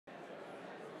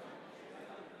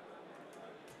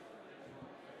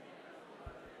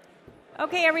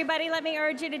Okay, everybody, let me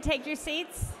urge you to take your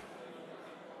seats.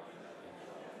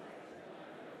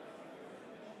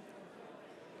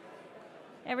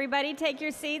 Everybody, take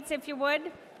your seats if you would.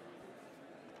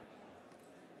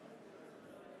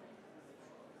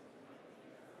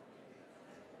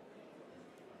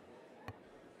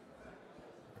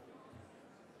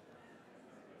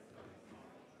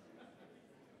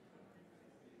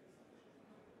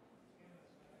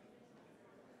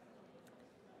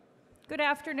 Good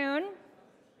afternoon.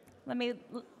 Let me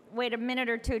wait a minute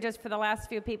or two just for the last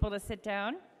few people to sit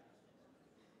down.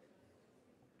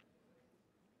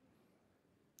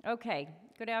 Okay,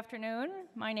 good afternoon.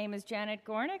 My name is Janet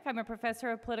Gornick. I'm a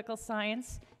professor of political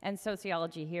science and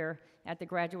sociology here at the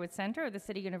Graduate Center of the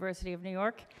City University of New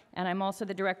York, and I'm also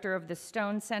the director of the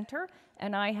Stone Center,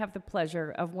 and I have the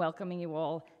pleasure of welcoming you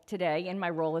all today in my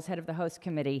role as head of the host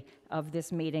committee of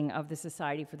this meeting of the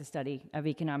Society for the Study of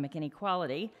Economic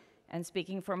Inequality. And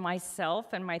speaking for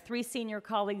myself and my three senior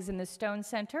colleagues in the Stone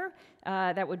Center,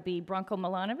 that would be Branko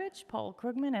Milanovic, Paul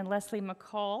Krugman, and Leslie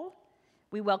McCall.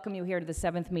 We welcome you here to the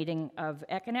 7th meeting of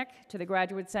ECINEQ, to the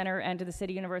Graduate Center, and to the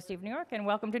City University of New York, and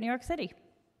welcome to New York City.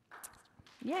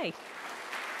 Yay.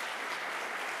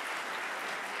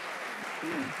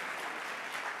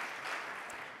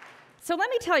 So let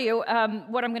me tell you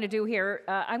what I'm going to do here.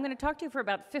 I'm going to talk to you for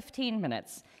about 15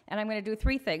 minutes, and I'm going to do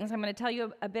three things. I'm going to tell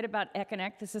you a bit about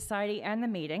ECINEQ, the society, and the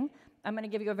meeting. I'm going to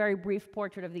give you a very brief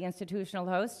portrait of the institutional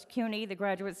hosts, CUNY, the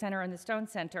Graduate Center, and the Stone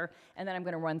Center, and then I'm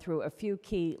going to run through a few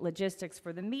key logistics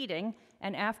for the meeting.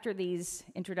 And after these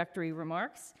introductory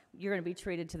remarks, you're going to be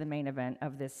treated to the main event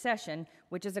of this session,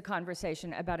 which is a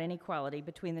conversation about inequality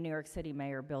between the New York City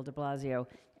Mayor, Bill de Blasio,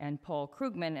 and Paul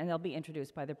Krugman, and they'll be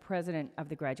introduced by the president of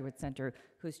the Graduate Center,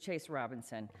 who's Chase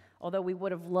Robinson. Although we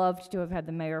would have loved to have had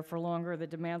the mayor for longer, the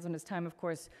demands on his time, of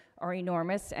course, are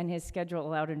enormous, and his schedule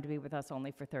allowed him to be with us only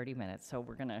for 30 minutes, so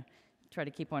we're going to try to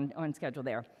keep on schedule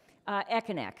there.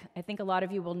 ECINEQ, I think a lot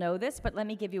of you will know this, but let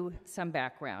me give you some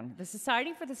background. The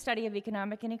Society for the Study of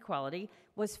Economic Inequality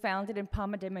was founded in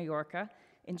Palma de Mallorca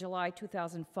in July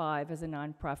 2005 as a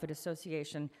nonprofit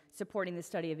association supporting the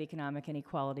study of economic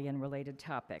inequality and related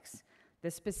topics. The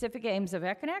specific aims of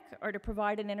ECINEQ are to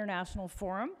provide an international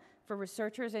forum for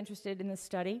researchers interested in the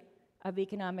study of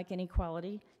economic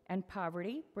inequality and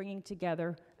poverty, bringing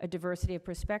together a diversity of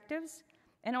perspectives,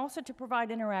 and also to provide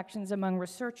interactions among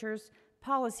researchers,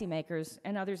 policymakers,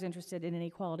 and others interested in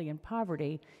inequality and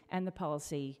poverty and the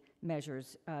policy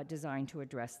measures designed to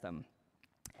address them.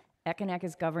 ECINEQ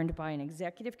is governed by an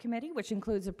executive committee, which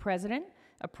includes a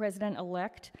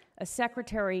president-elect, a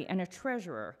secretary, and a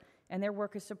treasurer, and their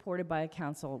work is supported by a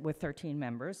council with 13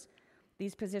 members.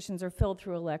 These positions are filled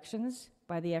through elections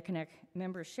by the ECINEQ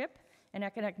membership, and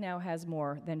ECINEQ now has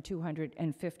more than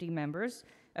 250 members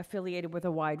affiliated with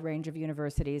a wide range of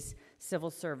universities, civil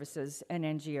services, and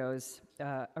NGOs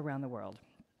around the world.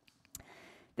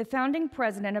 The founding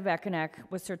president of ECINEQ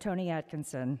was Sir Tony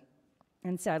Atkinson,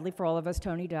 and sadly for all of us,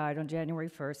 Tony died on January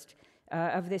 1st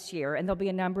of this year, and there'll be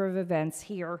a number of events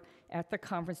here at the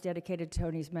conference dedicated to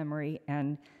Tony's memory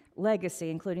and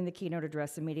legacy, including the keynote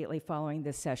address immediately following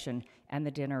this session and the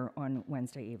dinner on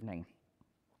Wednesday evening.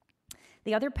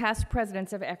 The other past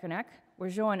presidents of ECINEQ were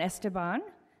Joan Esteban,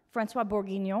 Francois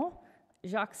Bourguignon,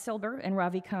 Jacques Silber, and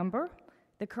Ravi Kamber.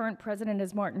 The current president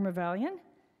is Martin Revallian,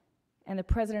 and the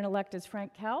president-elect is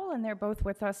Frank Cowell, and they're both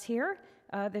with us here.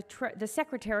 The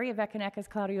secretary of ECINEQ is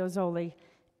Claudio Zoli,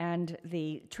 and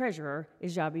the treasurer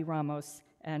is Javi Ramos,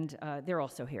 and they're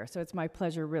also here. So it's my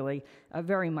pleasure, really,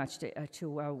 very much to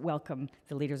welcome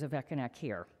the leaders of ECINEQ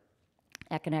here.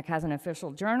 ECINEQ has an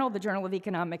official journal, the Journal of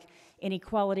Economic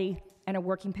Inequality, and a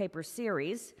working paper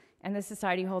series, and the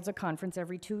Society holds a conference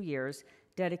every 2 years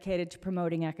dedicated to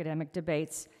promoting academic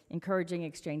debates, encouraging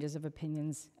exchanges of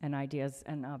opinions and ideas,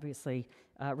 and obviously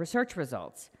research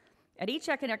results. At each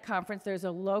ECINEQ conference, there's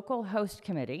a local host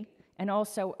committee and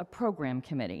also a program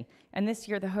committee. And this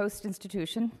year, the host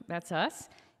institution, that's us,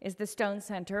 is the Stone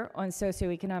Center on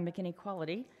Socioeconomic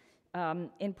Inequality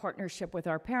in partnership with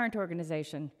our parent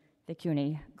organization, the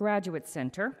CUNY Graduate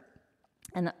Center,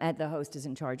 and the host is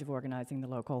in charge of organizing the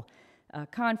local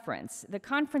conference. The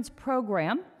conference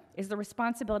program is the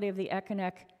responsibility of the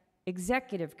ECINEQ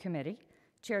Executive Committee,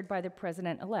 chaired by the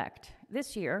president-elect.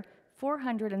 This year,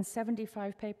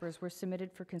 475 papers were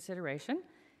submitted for consideration,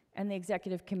 and the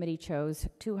Executive Committee chose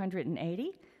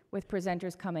 280, with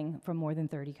presenters coming from more than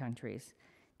 30 countries.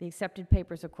 The accepted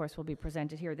papers, of course, will be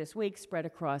presented here this week, spread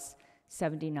across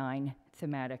 79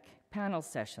 thematic panel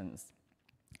sessions.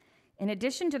 In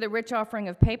addition to the rich offering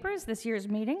of papers, this year's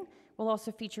meeting will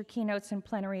also feature keynotes and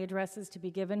plenary addresses to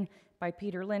be given by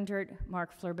Peter Lindert,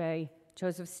 Mark Flerbet,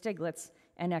 Joseph Stiglitz,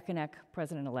 and ECINEQ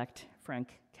President-elect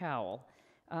Frank Cowell.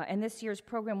 And this year's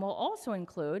program will also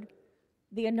include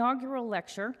the inaugural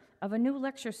lecture of a new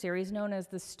lecture series known as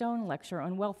the Stone Lecture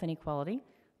on Wealth Inequality.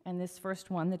 And this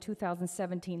first one, the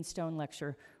 2017 Stone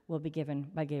Lecture, will be given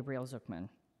by Gabriel Zuckman.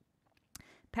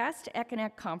 Past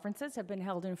ECINEQ conferences have been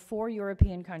held in 4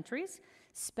 European countries: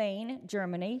 Spain,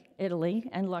 Germany, Italy,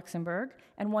 and Luxembourg,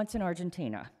 and once in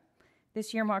Argentina.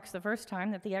 This year marks the first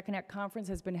time that the ECINEQ conference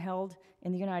has been held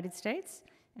in the United States,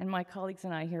 and my colleagues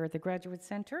and I here at the Graduate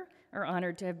Center are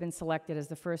honored to have been selected as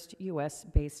the first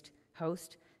US-based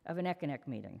host of an ECINEQ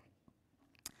meeting.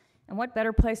 And what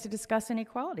better place to discuss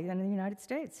inequality than in the United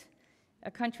States,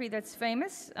 a country that's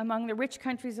famous among the rich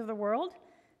countries of the world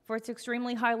for its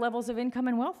extremely high levels of income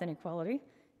and wealth inequality,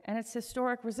 and its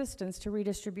historic resistance to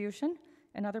redistribution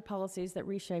and other policies that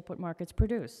reshape what markets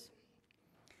produce.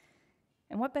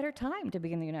 And what better time to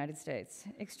be in the United States,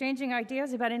 exchanging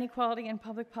ideas about inequality and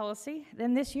public policy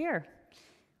than this year,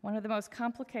 one of the most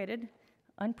complicated,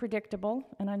 unpredictable,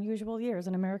 and unusual years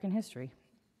in American history.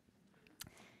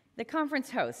 The conference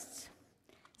hosts.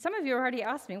 Some of you already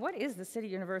asked me, what is the City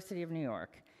University of New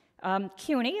York?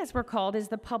 CUNY, as we're called, is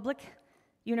the public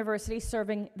university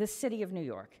serving the city of New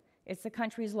York. It's the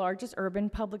country's largest urban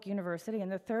public university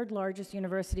and the 3rd largest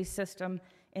university system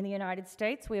in the United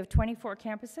States. We have 24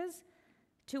 campuses,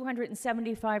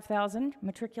 275,000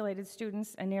 matriculated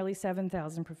students, and nearly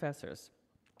 7,000 professors.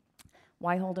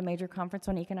 Why hold a major conference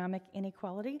on economic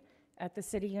inequality at the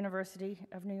City University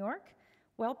of New York?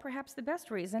 Well, perhaps the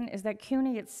best reason is that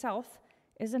CUNY itself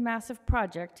is a massive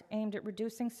project aimed at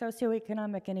reducing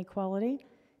socioeconomic inequality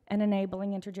and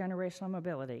enabling intergenerational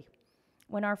mobility.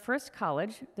 When our first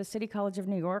college, the City College of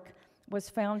New York, was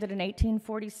founded in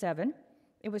 1847,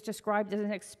 it was described as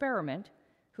an experiment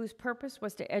whose purpose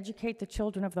was to educate the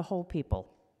children of the whole people.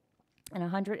 And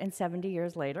 170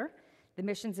 years later, the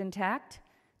mission's intact.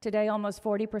 Today, almost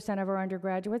 40% of our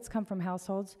undergraduates come from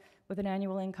households with an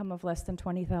annual income of less than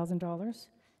 $20,000,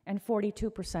 and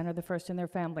 42% are the first in their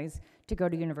families to go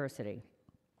to university.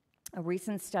 A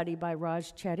recent study by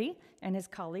Raj Chetty and his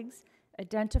colleagues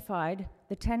identified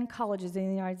the 10 colleges in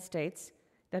the United States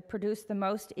that produce the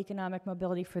most economic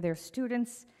mobility for their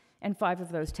students, and 5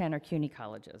 of those 10 are CUNY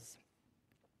colleges.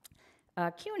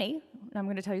 CUNY, I'm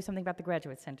going to tell you something about the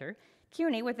Graduate Center.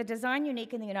 CUNY, with a design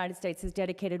unique in the United States, has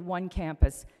dedicated one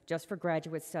campus just for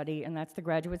graduate study, and that's the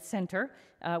Graduate Center,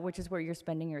 which is where you're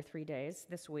spending your 3 days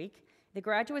this week. The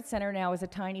Graduate Center now is a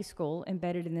tiny school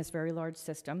embedded in this very large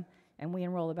system, and we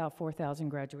enroll about 4,000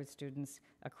 graduate students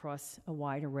across a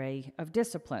wide array of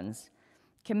disciplines.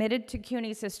 Committed to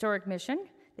CUNY's historic mission,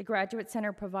 the Graduate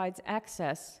Center provides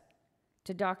access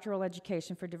to doctoral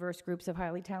education for diverse groups of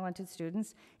highly talented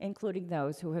students, including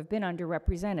those who have been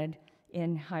underrepresented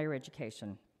in higher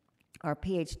education. Our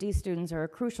PhD students are a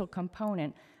crucial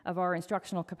component of our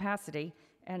instructional capacity,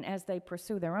 and as they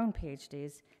pursue their own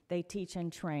PhDs, they teach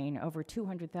and train over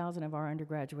 200,000 of our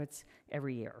undergraduates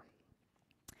every year.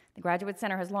 The Graduate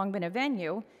Center has long been a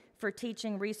venue for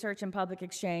teaching, research, and public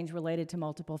exchange related to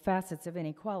multiple facets of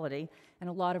inequality, and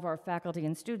a lot of our faculty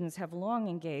and students have long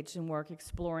engaged in work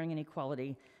exploring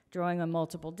inequality, drawing on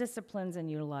multiple disciplines and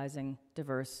utilizing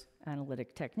diverse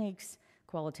analytic techniques,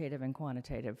 qualitative and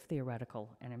quantitative, theoretical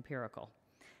and empirical.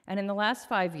 And in the last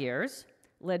 5 years,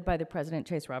 led by the President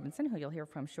Chase Robinson, who you'll hear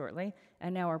from shortly,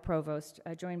 and now our provost,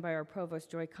 joined by our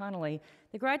provost Joy Connolly,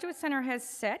 the Graduate Center has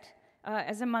set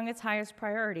as among its highest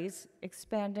priorities,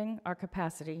 expanding our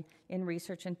capacity in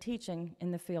research and teaching in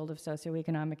the field of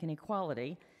socioeconomic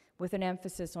inequality, with an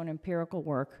emphasis on empirical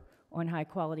work, on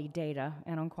high-quality data,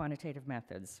 and on quantitative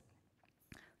methods.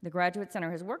 The Graduate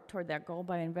Center has worked toward that goal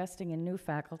by investing in new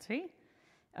faculty,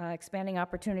 expanding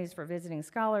opportunities for visiting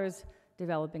scholars,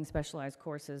 developing specialized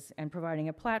courses, and providing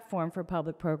a platform for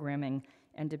public programming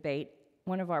and debate.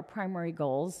 One of our primary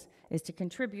goals is to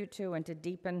contribute to and to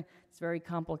deepen this very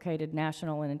complicated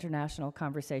national and international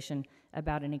conversation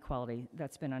about inequality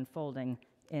that's been unfolding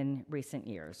in recent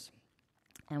years.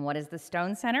 And what is the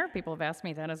Stone Center? People have asked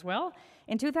me that as well.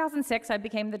 In 2006, I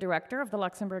became the director of the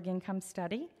Luxembourg Income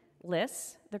Study,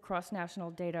 LIS, the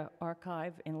Cross-National Data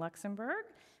Archive in Luxembourg,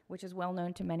 which is well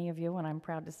known to many of you, and I'm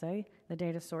proud to say the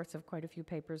data source of quite a few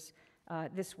papers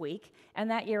this week.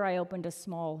 And that year I opened a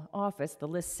small office, the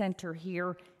LIS Center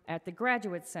here at the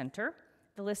Graduate Center.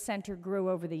 The LIS Center grew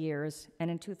over the years, and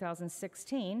in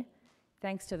 2016,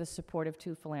 thanks to the support of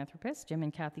 2 philanthropists, Jim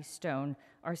and Kathy Stone,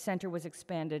 our center was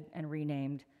expanded and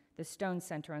renamed the Stone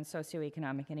Center on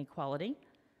Socioeconomic Inequality.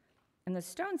 And the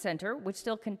Stone Center, which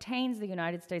still contains the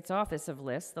United States office of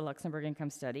LIS, the Luxembourg Income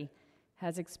Study,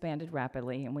 has expanded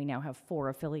rapidly, and we now have 4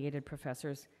 affiliated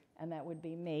professors, and that would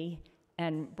be me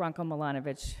and Branko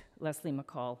Milanovic, Leslie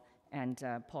McCall, and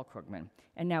Paul Krugman.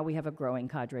 And now we have a growing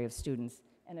cadre of students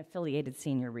and affiliated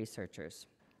senior researchers.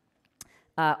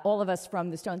 All of us from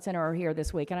the Stone Center are here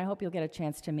this week, and I hope you'll get a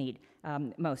chance to meet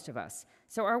most of us.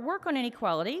 So our work on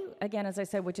inequality, again, as I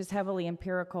said, which is heavily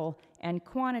empirical and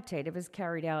quantitative, is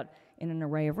carried out in an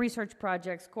array of research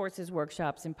projects, courses,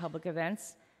 workshops, and public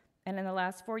events. And in the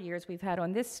last 4 years, we've had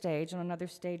on this stage and on other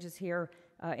stages here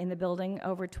in the building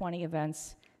over 20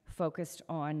 events focused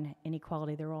on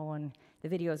inequality. They're all on, the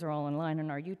videos are all online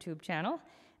on our YouTube channel.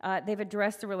 They've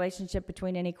addressed the relationship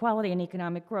between inequality and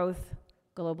economic growth,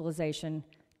 globalization,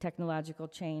 technological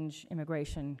change,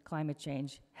 immigration, climate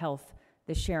change, health,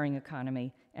 the sharing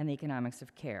economy, and the economics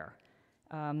of care.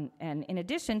 And in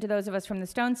addition to those of us from the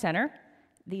Stone Center,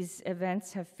 these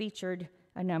events have featured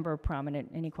a number of prominent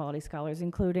inequality scholars,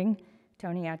 including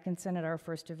Tony Atkinson at our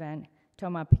first event,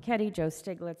 Thomas Piketty, Joe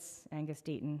Stiglitz, Angus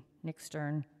Deaton, Nick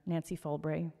Stern, Nancy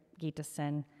Folbray, Geeta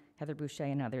Sen, Heather Boucher,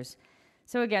 and others.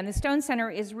 So again, the Stone Center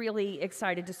is really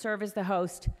excited to serve as the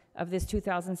host of this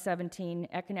 2017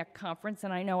 ECINEQ conference,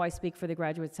 and I know I speak for the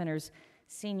Graduate Center's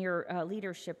senior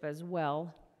leadership as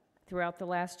well. Throughout the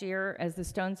last year, as the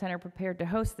Stone Center prepared to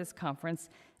host this conference,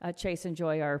 Chase and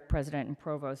Joy, our president and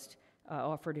provost,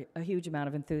 offered a huge amount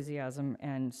of enthusiasm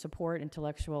and support,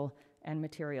 intellectual and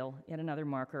material, yet another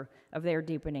marker of their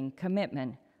deepening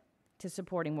commitment to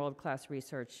supporting world-class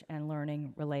research and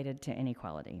learning related to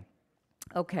inequality.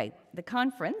 Okay, the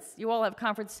conference. You all have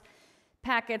conference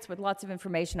packets with lots of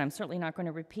information. I'm certainly not going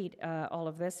to repeat all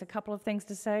of this. A couple of things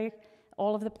to say.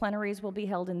 All of the plenaries will be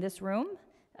held in this room.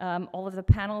 All of the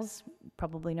panels,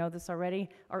 probably know this already,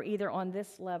 are either on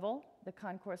this level, the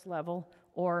concourse level,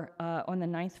 or on the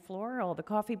 9th floor. All the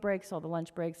coffee breaks, all the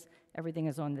lunch breaks, everything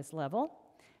is on this level.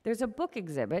 There's a book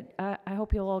exhibit. I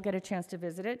hope you'll all get a chance to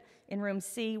visit it in room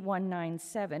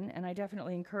C197, and I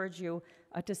definitely encourage you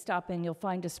to stop in. You'll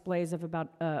find displays of about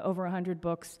over 100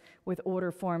 books with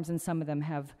order forms, and some of them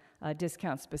have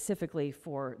discounts specifically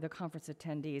for the conference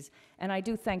attendees. And I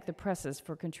do thank the presses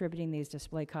for contributing these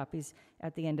display copies.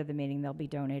 At the end of the meeting, they'll be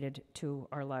donated to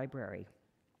our library.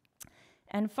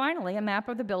 And finally, a map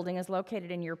of the building is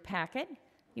located in your packet.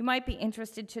 You might be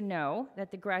interested to know that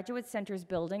the Graduate Center's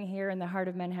building here in the heart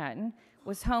of Manhattan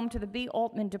was home to the B.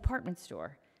 Altman department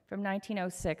store from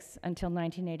 1906 until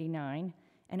 1989.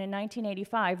 And in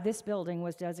 1985, this building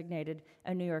was designated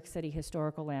a New York City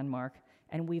historical landmark,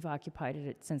 and we've occupied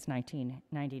it since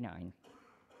 1999.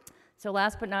 So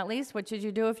last but not least, what should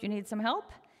you do if you need some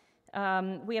help?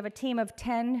 We have a team of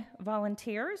 10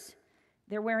 volunteers.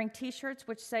 They're wearing T-shirts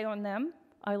which say on them,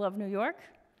 "I love New York."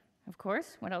 Of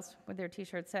course, what else would their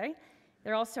T-shirts say?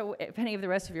 They're also, if any of the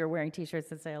rest of you are wearing T-shirts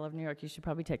that say "I love New York," you should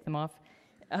probably take them off.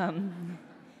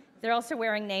 They're also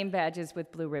wearing name badges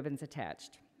with blue ribbons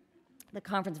attached. The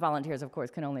conference volunteers, of course,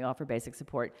 can only offer basic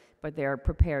support, but they're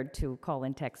prepared to call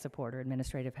in tech support or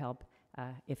administrative help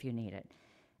if you need it.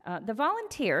 The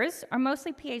volunteers are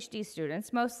mostly PhD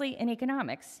students, mostly in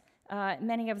economics,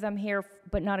 many of them here,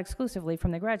 but not exclusively,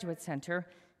 from the Graduate Center.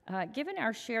 Given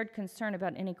our shared concern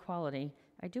about inequality,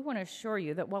 I do want to assure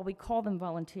you that while we call them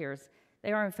volunteers,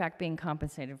 they are in fact being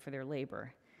compensated for their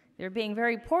labor. They're being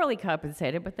very poorly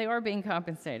compensated, but they are being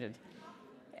compensated.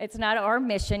 It's not our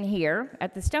mission here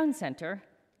at the Stone Center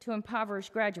to impoverish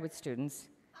graduate students.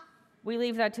 We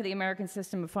leave that to the American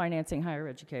system of financing higher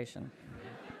education.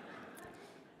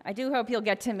 I do hope you'll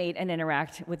get to meet and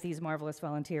interact with these marvelous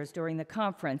volunteers during the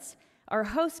conference. Our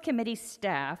host committee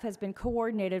staff has been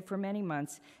coordinated for many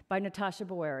months by Natasha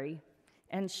Boeri,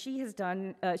 and she has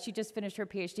done, she just finished her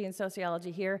PhD in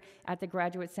sociology here at the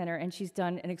Graduate Center, and she's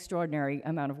done an extraordinary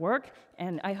amount of work,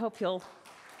 and I hope you'll,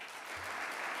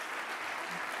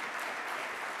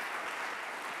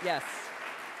 yes,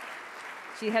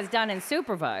 she has done and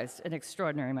supervised an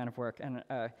extraordinary amount of work, and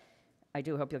I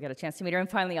do hope you'll get a chance to meet her, and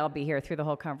finally I'll be here through the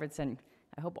whole conference, and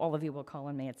I hope all of you will call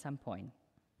on me at some point.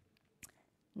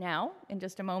 Now, in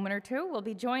just a moment or two, we'll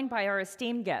be joined by our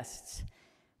esteemed guests.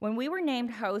 When we were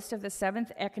named host of the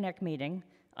 7th ECINEQ meeting,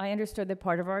 I understood that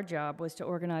part of our job was to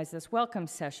organize this welcome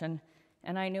session,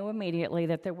 and I knew immediately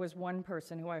that there was one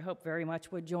person who I hope very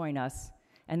much would join us,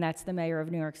 and that's the mayor of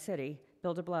New York City,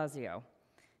 Bill de Blasio.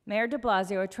 Mayor de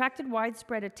Blasio attracted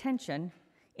widespread attention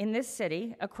in this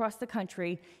city, across the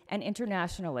country, and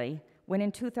internationally, when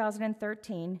in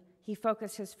 2013, he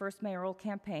focused his first mayoral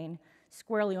campaign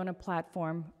squarely on a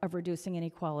platform of reducing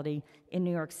inequality in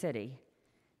New York City.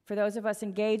 For those of us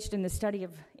engaged in the study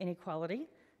of inequality,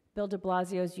 Bill de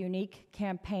Blasio's unique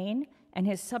campaign and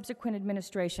his subsequent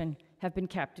administration have been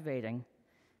captivating.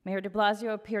 Mayor de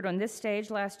Blasio appeared on this stage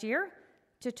last year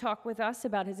to talk with us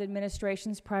about his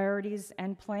administration's priorities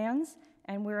and plans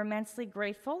and we're immensely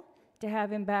grateful to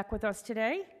have him back with us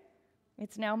today.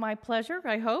 It's now my pleasure,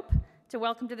 I hope, to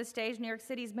welcome to the stage New York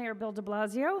City's Mayor Bill de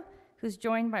Blasio, who's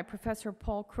joined by Professor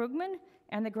Paul Krugman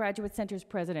and the Graduate Center's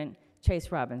President,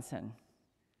 Chase Robinson.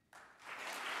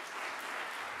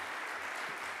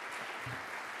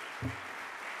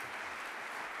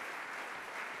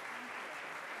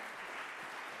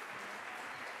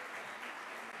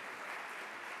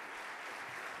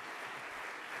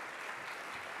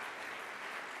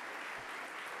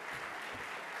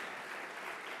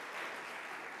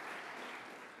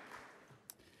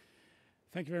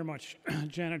 Thank you very much,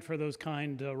 Janet, for those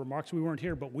kind remarks. We weren't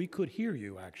here, but we could hear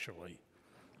you, actually.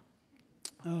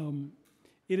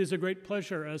 It is a great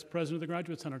pleasure as president of the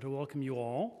Graduate Center to welcome you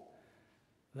all.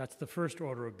 That's the first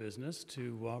order of business,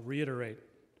 to reiterate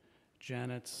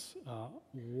Janet's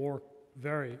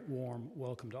very warm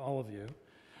welcome to all of you.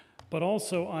 But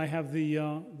also, I have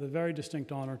the very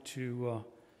distinct honor to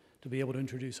be able to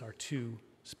introduce our two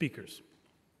speakers.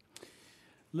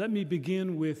 Let me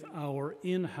begin with our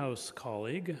in-house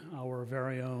colleague, our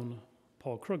very own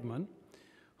Paul Krugman,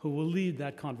 who will lead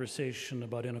that conversation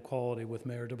about inequality with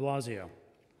Mayor de Blasio.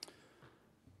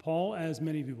 Paul, as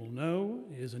many of you will know,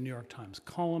 is a New York Times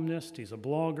columnist, he's a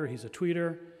blogger, he's a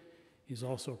tweeter, he's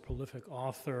also a prolific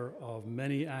author of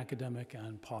many academic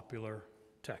and popular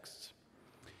texts.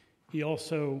 He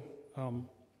also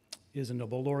is a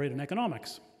Nobel laureate in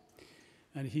economics.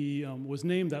 And he was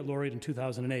named that laureate in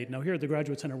 2008. Now here at the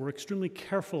Graduate Center, we're extremely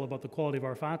careful about the quality of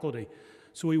our faculty,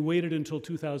 so we waited until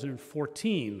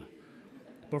 2014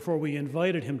 before we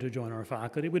invited him to join our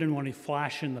faculty. We didn't want any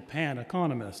flash-in-the-pan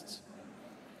economists.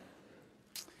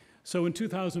 So in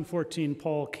 2014,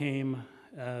 Paul came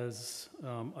as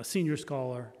a senior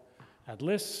scholar at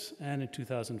LIS, and in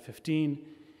 2015,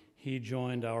 he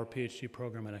joined our PhD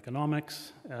program in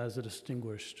economics as a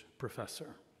distinguished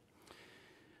professor.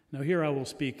 Now here I will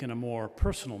speak in a more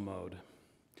personal mode.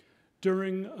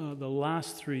 During the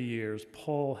last 3 years,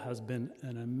 Paul has been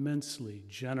an immensely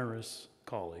generous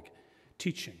colleague,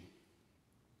 teaching,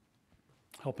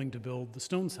 helping to build the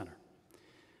Stone Center,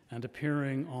 and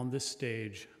appearing on this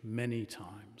stage many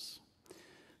times.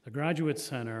 The Graduate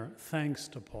Center, thanks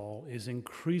to Paul, is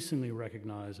increasingly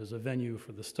recognized as a venue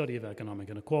for the study of economic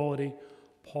inequality.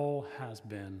 Paul has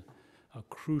been a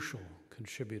crucial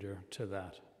contributor to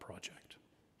that project.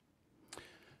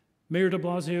 Mayor de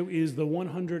Blasio is the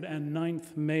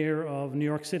 109th mayor of New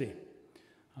York City,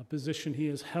 a position he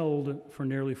has held for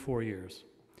nearly 4 years.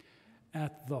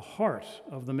 At the heart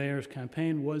of the mayor's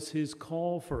campaign was his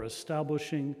call for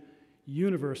establishing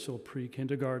universal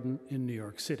pre-kindergarten in New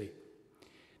York City.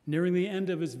 Nearing the end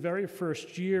of his very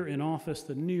first year in office,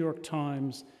 the New York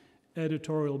Times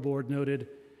editorial board noted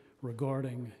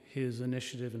regarding his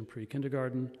initiative in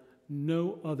pre-kindergarten,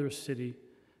 no other city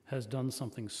has done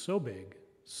something so big,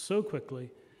 so quickly,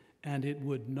 and it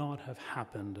would not have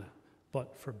happened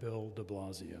but for Bill de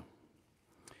Blasio.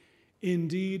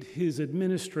 Indeed, his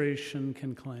administration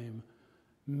can claim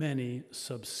many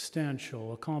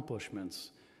substantial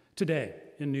accomplishments. Today,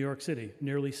 in New York City,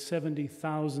 nearly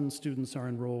 70,000 students are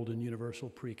enrolled in universal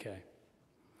pre-K.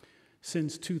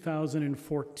 Since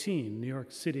 2014, New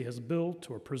York City has built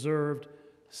or preserved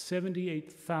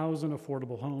 78,000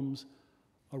 affordable homes,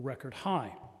 a record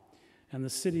high. And the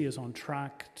city is on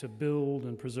track to build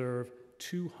and preserve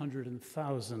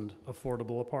 200,000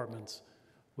 affordable apartments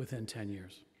within 10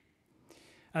 years.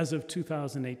 As of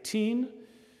 2018,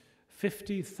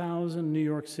 50,000 New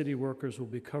York City workers will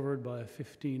be covered by a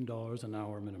 $15 an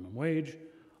hour minimum wage,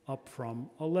 up from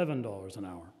 $11 an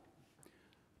hour.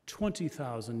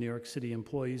 20,000 New York City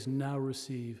employees now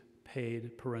receive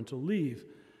paid parental leave,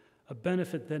 a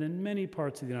benefit that in many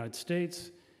parts of the United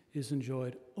States is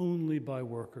enjoyed only by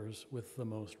workers with the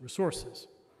most resources.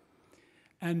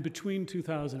 And between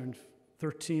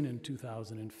 2013 and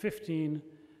 2015,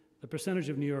 the percentage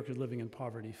of New Yorkers living in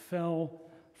poverty fell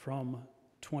from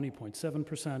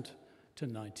 20.7% to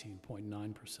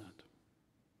 19.9%.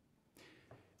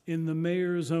 In the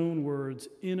mayor's own words,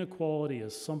 inequality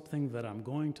is something that I'm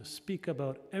going to speak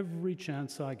about every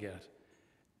chance I get,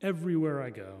 everywhere I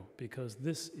go, because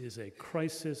this is a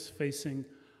crisis facing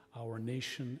our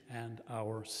nation and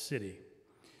our city.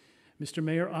 Mr.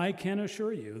 Mayor, I can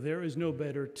assure you there is no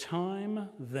better time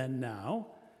than now,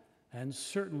 and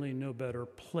certainly no better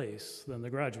place than the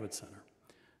Graduate Center.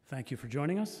 Thank you for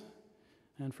joining us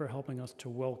and for helping us to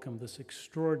welcome this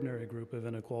extraordinary group of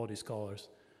inequality scholars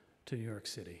to New York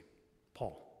City.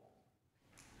 Paul.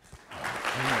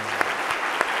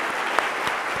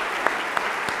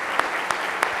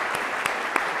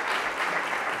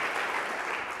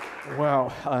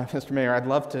 Well, Mr. Mayor, I'd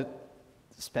love to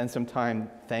spend some time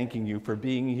thanking you for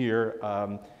being here,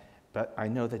 but I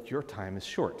know that your time is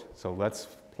short, so let's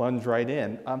plunge right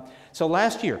in. So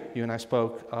last year, you and I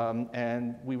spoke,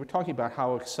 and we were talking about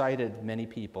how excited many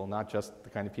people, not just the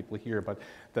kind of people here, but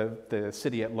the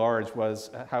city at large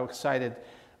was, how excited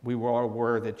we all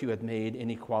were that you had made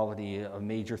inequality a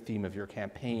major theme of your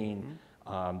campaign,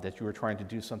 that you were trying to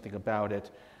do something about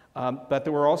it. But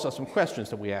there were also some questions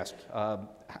that we asked.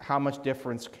 How much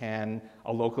difference can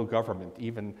a local government,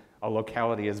 even a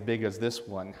locality as big as this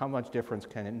one, how much difference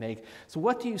can it make? So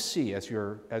what do you see as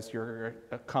your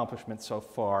accomplishment so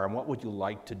far, and what would you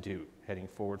like to do heading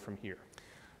forward from here?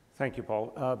 Thank you, Paul.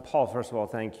 Paul, first of all,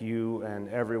 thank you and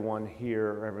everyone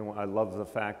here. I love the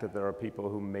fact that there are people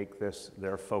who make this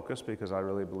their focus, because I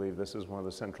really believe this is one of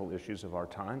the central issues of our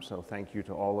time. So thank you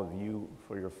to all of you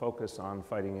for your focus on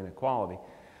fighting inequality.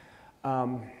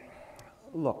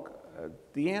 Look,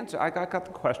 the answer, I got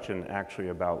the question actually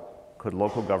about could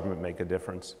local government make a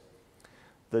difference?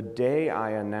 The day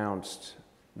I announced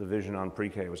the vision on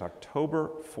pre-K was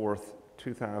October 4th,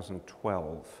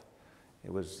 2012.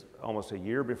 It was almost a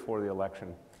year before the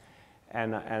election.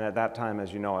 And at that time,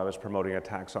 as you know, I was promoting a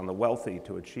tax on the wealthy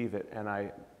to achieve it. And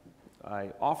I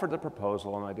offered the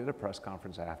proposal, and I did a press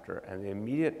conference after, and the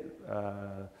immediate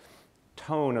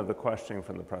tone of the questioning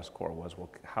from the press corps was,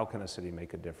 well, how can a city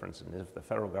make a difference? And if the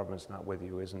federal government's not with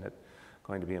you, isn't it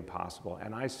going to be impossible?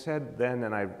 And I said then,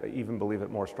 and I even believe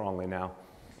it more strongly now,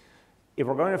 if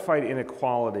we're going to fight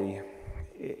inequality,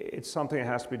 it's something that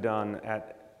has to be done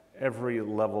at every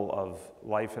level of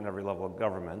life and every level of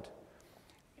government.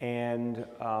 And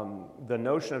the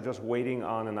notion of just waiting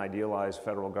on an idealized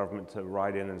federal government to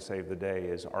ride in and save the day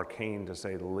is arcane, to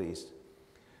say the least.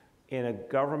 In a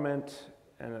government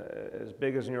as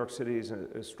big as New York City's, and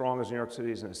as strong as New York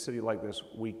City's, in a city like this,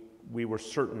 we were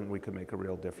certain we could make a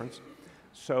real difference.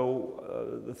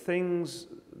 So the things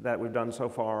that we've done so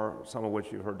far, some of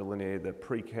which you've heard delineated, the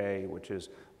pre-K, which is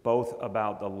both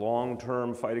about the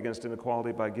long-term fight against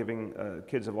inequality by giving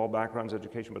kids of all backgrounds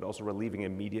education, but also relieving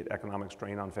immediate economic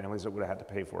strain on families that would have had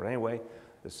to pay for it anyway.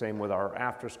 The same with our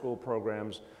after-school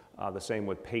programs, the same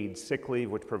with paid sick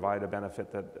leave, which provide a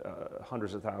benefit that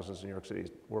hundreds of thousands of New York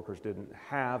City workers didn't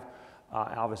have.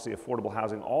 Obviously, affordable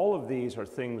housing. All of these are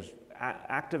things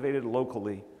activated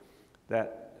locally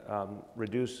that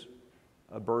reduce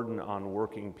a burden on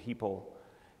working people,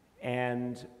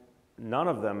 and none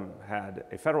of them had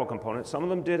a federal component. Some of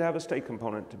them did have a state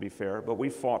component, to be fair, but we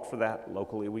fought for that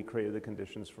locally. We created the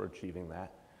conditions for achieving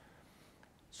that.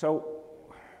 So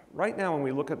right now, when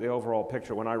we look at the overall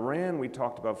picture, when I ran, we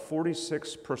talked about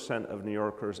 46% of New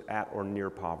Yorkers at or near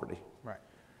poverty. Right.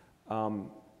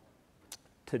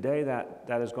 Today, that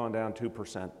has gone down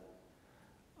 2%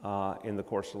 in the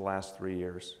course of the last 3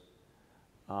 years.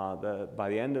 By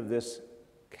the end of this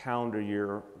calendar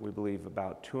year, we believe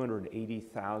about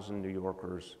 280,000 New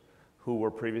Yorkers who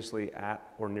were previously at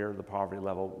or near the poverty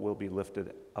level will be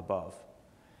lifted above.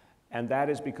 And that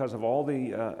is because of all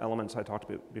the elements I talked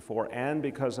about before, and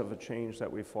because of a change that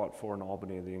we fought for in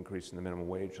Albany, the increase in the minimum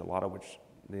wage, a lot of which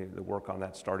the work on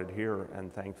that started here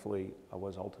and thankfully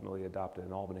was ultimately adopted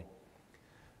in Albany.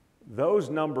 Those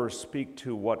numbers speak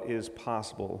to what is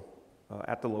possible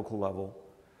at the local level,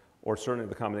 or certainly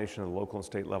the combination of the local and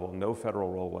state level, no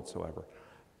federal role whatsoever.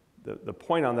 The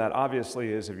point on that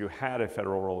obviously is if you had a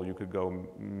federal role, you could go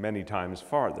many times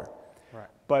farther. Right.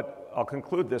 But I'll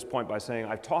conclude this point by saying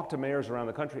I've talked to mayors around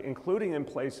the country, including in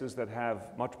places that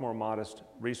have much more modest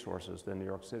resources than New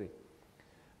York City.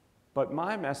 But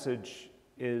my message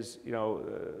is, you know,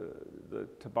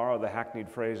 to borrow the hackneyed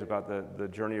phrase about the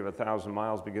journey of 1,000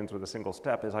 miles begins with a single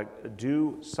step, is like,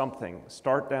 do something,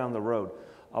 start down the road.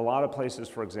 A lot of places,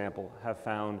 for example, have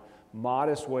found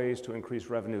modest ways to increase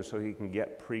revenue so you can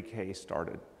get pre-K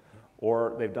started.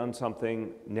 Or they've done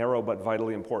something narrow but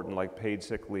vitally important, like paid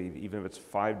sick leave, even if it's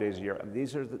 5 days a year. I mean,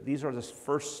 these are the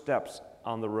first steps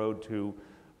on the road to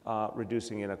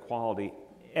reducing inequality.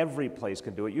 Every place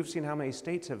can do it. You've seen how many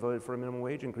states have voted for a minimum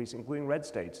wage increase, including red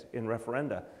states, in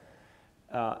referenda.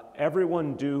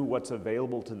 Everyone do what's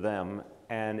available to them,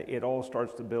 and it all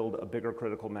starts to build a bigger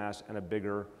critical mass and a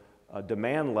bigger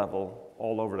demand level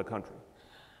all over the country.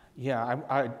 Yeah,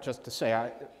 I just to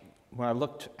say, when I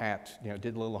looked at,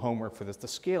 did a little homework for this, the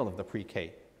scale of the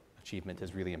pre-K achievement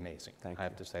is really amazing. I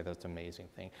have to say that's an amazing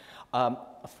thing.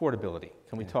 Affordability,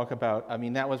 can we talk about, I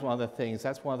mean, that was one of the things,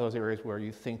 that's one of those areas where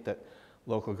you think that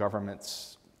local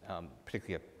governments,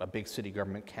 particularly a big city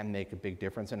government, can make a big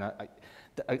difference. And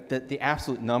the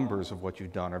absolute numbers of what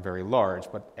you've done are very large,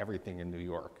 but everything in New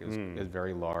York is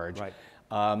very large. Right.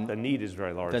 The need is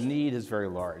very large. The need is very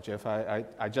large. If I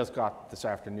just got this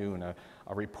afternoon a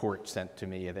report sent to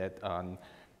me that on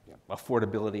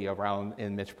affordability around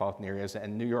in metropolitan areas,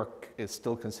 and New York is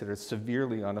still considered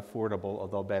severely unaffordable,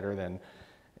 although better than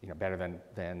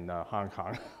Hong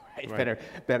Kong, right?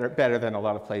 Right. Better than a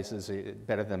lot of places,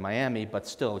 better than Miami, but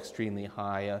still extremely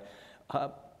high.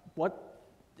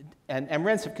 And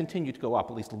rents have continued to go up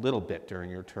at least a little bit during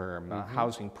your term.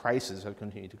 Housing prices have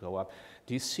continued to go up.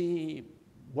 Do you see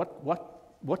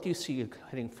what do you see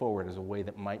heading forward as a way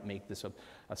that might make this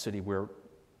a city where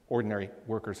ordinary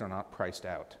workers are not priced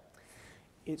out?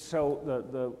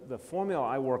 So the formula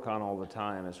I work on all the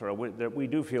time is sort of we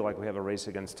do feel like we have a race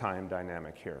against time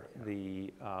dynamic here.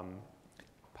 The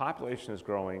population is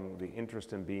growing, the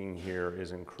interest in being here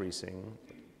is increasing,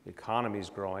 the economy is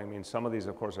growing. I mean, some of these,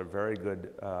 of course, are very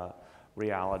good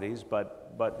realities,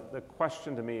 but the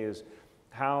question to me is,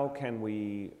 how can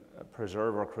we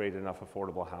preserve or create enough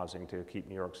affordable housing to keep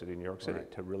New York City,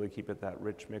 right, to really keep it that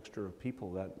rich mixture of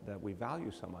people that we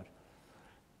value so much?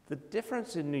 The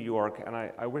difference in New York, and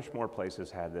I wish more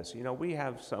places had this, we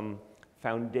have some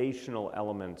foundational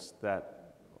elements that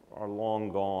are long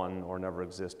gone or never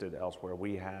existed elsewhere.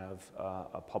 We have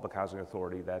a public housing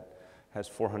authority that has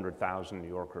 400,000 New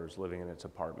Yorkers living in its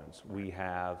apartments. We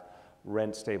have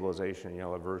rent stabilization,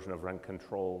 a version of rent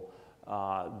control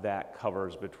that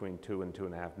covers between 2 and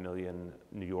 2.5 million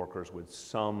New Yorkers with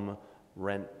some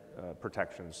rent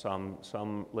protection,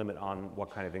 some limit on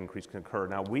what kind of increase can occur.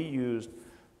 Now, we used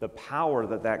the power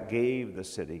that gave the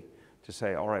city to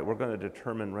say, all right, we're going to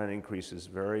determine rent increases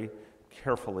very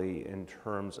carefully in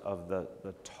terms of the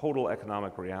total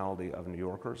economic reality of New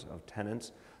Yorkers, of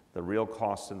tenants, the real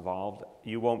costs involved.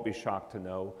 You won't be shocked to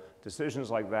know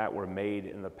decisions like that were made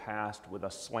in the past with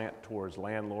a slant towards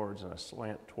landlords and a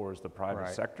slant towards the private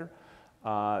sector.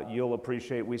 You'll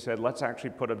appreciate we said, let's actually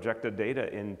put objective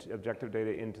data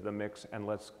into the mix, and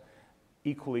let's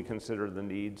equally consider the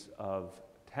needs of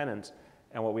tenants.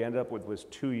 And what we ended up with was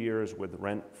 2 years with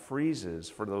rent freezes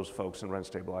for those folks in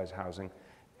rent-stabilized housing,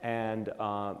 and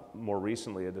more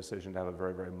recently a decision to have a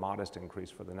very, very modest increase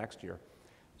for the next year.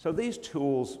 So these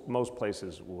tools, most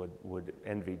places would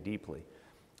envy deeply.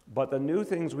 But the new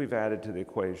things we've added to the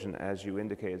equation, as you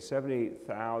indicated,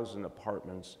 78,000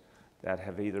 apartments that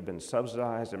have either been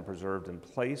subsidized and preserved in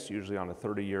place, usually on a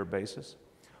 30-year basis,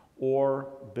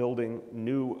 or building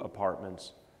new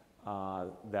apartments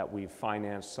that we've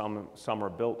financed. Some are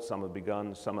built, some have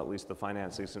begun, some at least the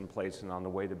financing is in place and on the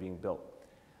way to being built.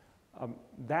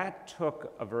 That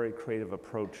took a very creative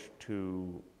approach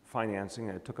to financing,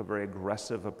 and it took a very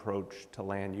aggressive approach to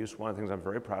land use. One of the things I'm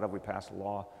very proud of, we passed a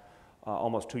law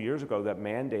almost 2 years ago that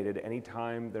mandated any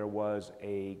time there was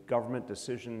a government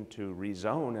decision to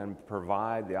rezone and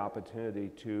provide the opportunity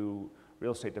to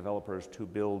real estate developers to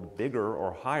build bigger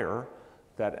or higher,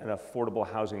 that an affordable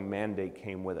housing mandate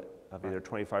came with it, of either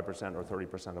 25% or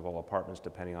 30% of all apartments,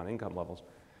 depending on income levels.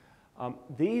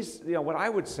 What I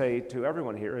would say to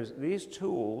everyone here is these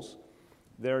tools,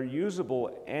 they're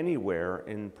usable anywhere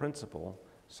in principle.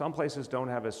 Some places don't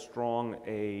have as strong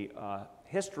a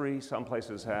history. Some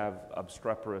places have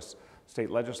obstreperous state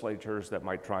legislatures that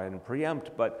might try and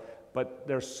preempt, but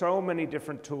there's so many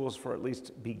different tools for at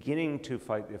least beginning to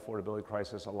fight the affordability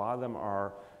crisis. A lot of them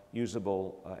are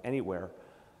usable anywhere.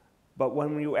 But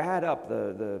when you add up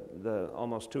the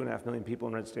almost 2.5 million people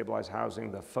in rent-stabilized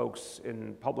housing, the folks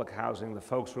in public housing, the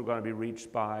folks who are going to be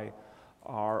reached by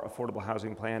our affordable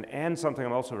housing plan, and something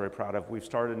I'm also very proud of, we've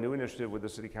started a new initiative with the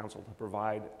City Council to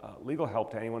provide legal help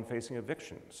to anyone facing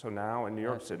eviction. So now in New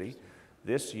York City,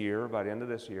 this year, by the end of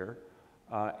this year,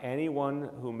 anyone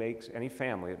who makes, any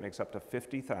family, it makes up to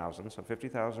 50,000, so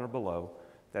 50,000 or below,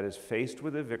 that is faced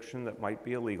with eviction that might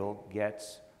be illegal,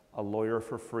 gets a lawyer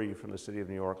for free from the City of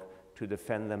New York to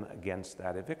defend them against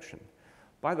that eviction.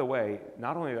 By the way,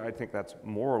 not only do I think that's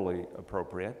morally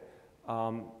appropriate,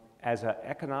 as an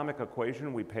economic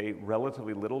equation, we pay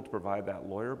relatively little to provide that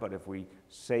lawyer, but if we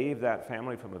save that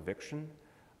family from eviction,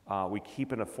 we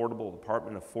keep an affordable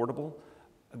apartment affordable.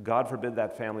 God forbid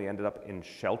that family ended up in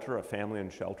shelter. A family in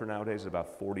shelter nowadays is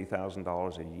about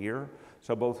 $40,000 a year.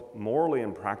 So both morally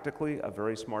and practically, a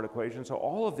very smart equation. So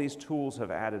all of these tools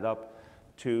have added up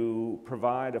to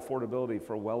provide affordability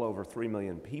for well over 3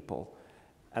 million people.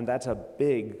 And that's a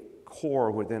big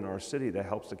core within our city that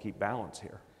helps to keep balance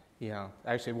here. Yeah,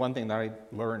 actually one thing that I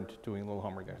learned doing a little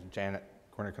homework, Janet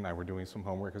Cornick and I were doing some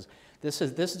homework, is this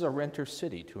is a renter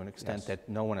city to an extent that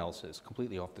no one else is,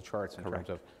 completely off the charts in terms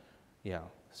of,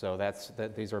 so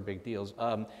these are big deals.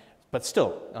 But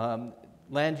still,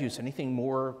 land use, anything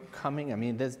more coming? I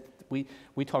mean,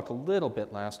 we talked a little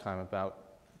bit last time about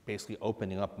basically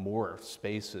opening up more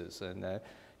spaces. And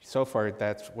so far,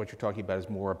 that's what you're talking about is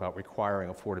more about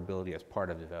requiring affordability as part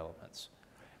of developments.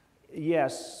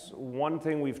 Yes, one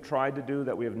thing we've tried to do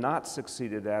that we have not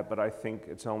succeeded at, but I think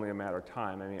it's only a matter of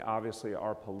time. I mean, obviously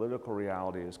our political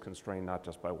reality is constrained not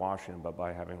just by Washington, but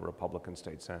by having a Republican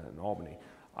state Senate in Albany.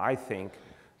 I think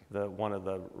one of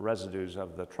the residues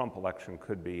of the Trump election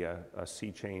could be a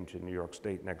sea change in New York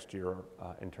State next year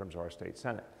in terms of our state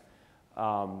Senate.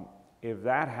 If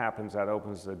that happens, that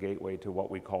opens the gateway to what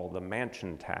we call the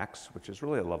mansion tax, which is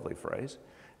really a lovely phrase,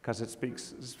 because it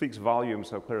speaks volumes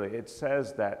so clearly. It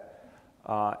says that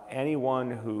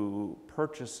anyone who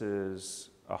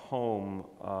purchases a home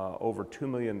over $2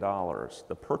 million,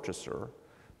 the purchaser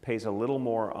pays a little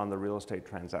more on the real estate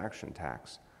transaction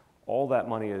tax. All that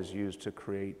money is used to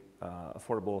create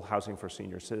affordable housing for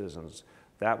senior citizens.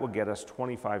 That would get us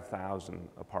 25,000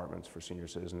 apartments for senior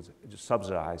citizens, just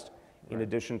subsidized, in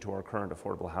addition to our current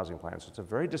affordable housing plan. So it's a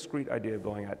very discrete idea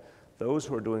going at those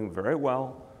who are doing very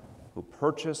well, who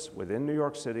purchase within New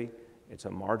York City. It's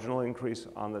a marginal increase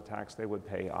on the tax they would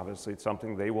pay. Obviously, it's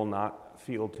something they will not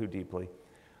feel too deeply.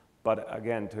 But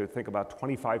again, to think about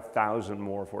 25,000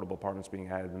 more affordable apartments being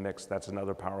added in the mix, that's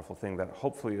another powerful thing that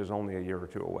hopefully is only a year or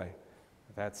two away.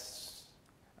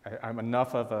 I'm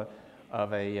enough of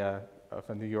a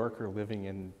New Yorker living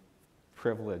in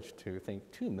privilege to think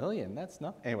 2 million, that's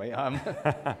not, anyway.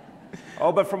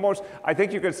 Oh, but for most, I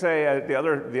think you could say the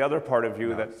other part of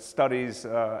you that studies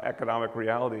economic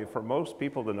reality, for most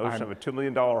people, the notion of a $2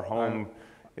 million home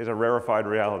is a rarefied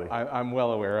reality. I'm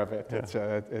well aware of it.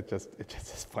 Yeah. It just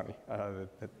is funny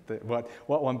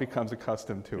what one becomes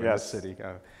accustomed to in this city.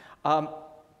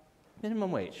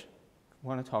 Minimum wage, I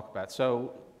want to talk about.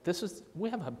 So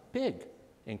we have a big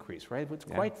increase, right? It's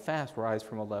quite fast rise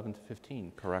from 11 to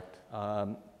 15. Correct.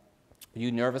 Are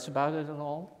you nervous about it at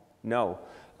all? No.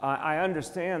 I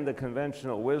understand the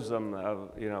conventional wisdom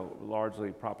of,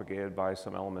 largely propagated by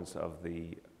some elements of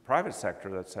the private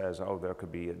sector that says, oh, there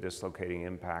could be a dislocating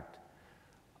impact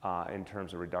in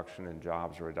terms of reduction in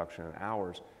jobs or reduction in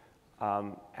hours.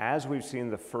 As we've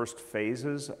seen the first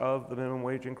phases of the minimum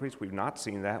wage increase, we've not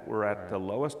seen that. We're at the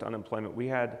lowest unemployment. We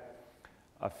had,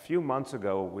 a few months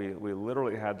ago, we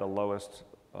literally had the lowest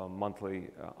monthly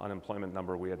unemployment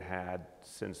number we had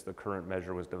since the current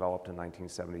measure was developed in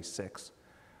 1976.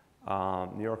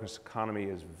 New York's economy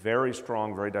is very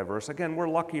strong, very diverse. Again, we're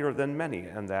luckier than many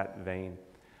in that vein.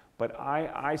 But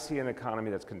I see an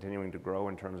economy that's continuing to grow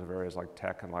in terms of areas like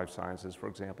tech and life sciences, for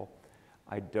example.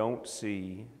 I don't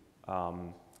see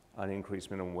an increased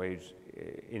minimum wage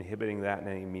inhibiting that in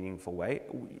any meaningful way.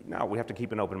 Now, we have to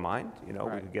keep an open mind. We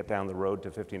could get down the road to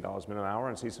 $15 minimum hour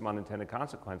and see some unintended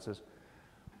consequences.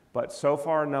 But so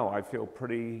far, no, I feel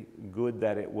pretty good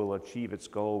that it will achieve its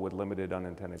goal with limited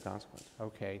unintended consequences.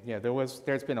 Okay, yeah,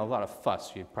 there's been a lot of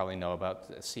fuss, you probably know,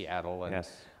 about Seattle. And,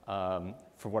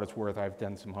 for what it's worth, I've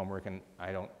done some homework, and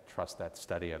I don't trust that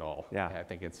study at all. Yeah. I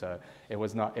think it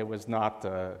was not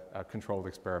a controlled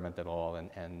experiment at all,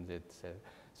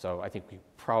 so I think we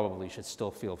probably should still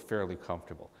feel fairly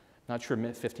comfortable. Not sure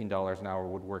 $15 an hour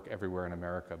would work everywhere in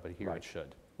America, but here it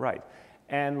should. Right,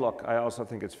 and look, I also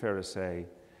think it's fair to say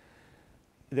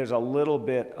there's a little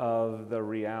bit of the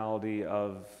reality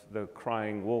of the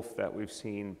crying wolf that we've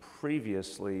seen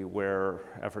previously, where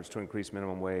efforts to increase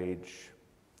minimum wage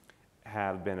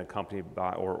have been accompanied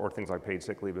by, or things like paid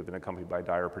sick leave have been accompanied by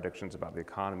dire predictions about the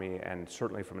economy, and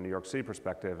certainly from a New York City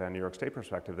perspective and New York State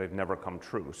perspective, they've never come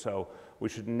true. So we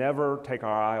should never take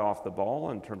our eye off the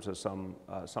ball in terms of some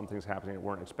things happening that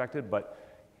weren't expected, but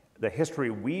the history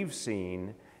we've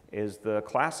seen is the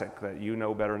classic that you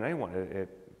know better than anyone.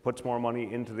 It puts more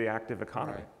money into the active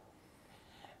economy.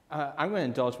 Right. I'm going to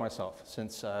indulge myself,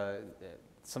 since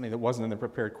something that wasn't in the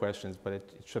prepared questions, but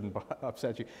it shouldn't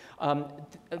upset you.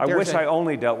 I wish I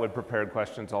only dealt with prepared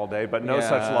questions all day, but no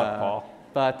such luck, Paul.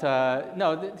 But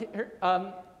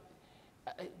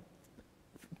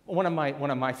one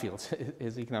of my fields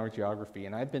is economic geography,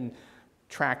 and I've been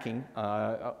tracking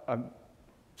amid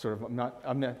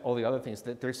all the other things,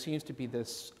 that there seems to be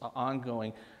this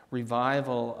ongoing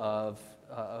revival of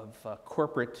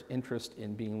corporate interest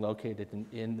in being located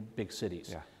in the big cities.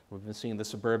 Yeah. We've been seeing the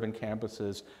suburban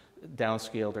campuses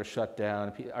downscaled or shut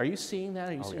down. Are you seeing that?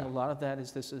 Are you seeing a lot of that?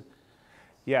 Is this a...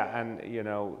 Yeah, and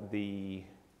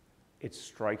it's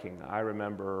striking. I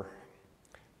remember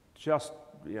just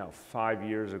 5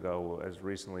 years ago, as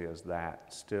recently as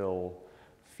that, still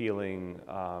feeling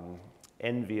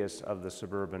envious of the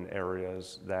suburban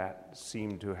areas that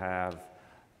seem to have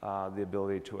the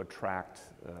ability to attract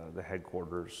the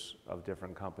headquarters of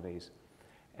different companies.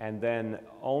 And then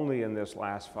only in this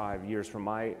last 5 years, from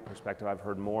my perspective, I've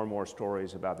heard more and more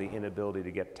stories about the inability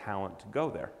to get talent to go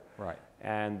there. Right.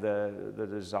 And the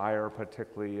desire,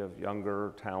 particularly of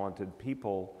younger, talented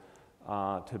people,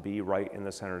 to be right in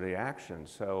the center of the action.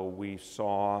 So we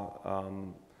saw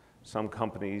some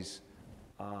companies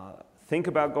think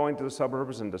about going to the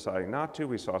suburbs and deciding not to.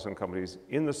 We saw some companies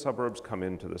in the suburbs come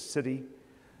into the city.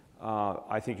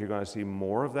 I think you're going to see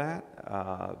more of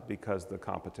that because the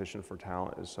competition for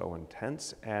talent is so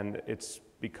intense, and it's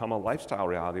become a lifestyle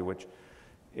reality, which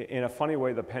in a funny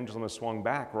way, the pendulum has swung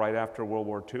back right after World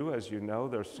War II. As you know,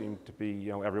 there seemed to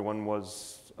be, everyone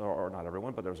was, or not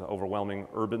everyone, but there was an overwhelming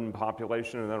urban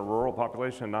population and then a rural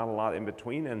population and not a lot in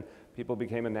between. And people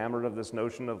became enamored of this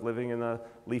notion of living in a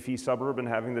leafy suburb and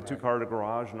having the two-car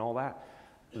garage and all that.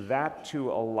 That, to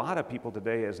a lot of people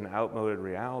today, is an outmoded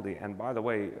reality. And by the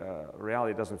way,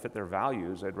 reality doesn't fit their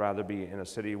values. They'd rather be in a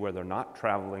city where they're not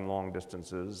traveling long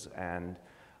distances and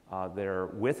they're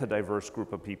with a diverse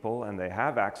group of people, and they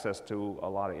have access to a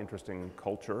lot of interesting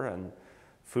culture and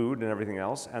food and everything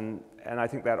else. And I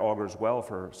think that augurs well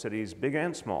for cities big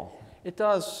and small. It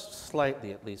does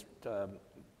slightly, at least.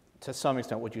 To some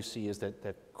extent, what you see is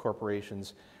that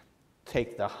corporations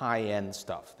take the high-end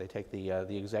stuff. They take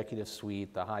the executive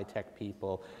suite, the high-tech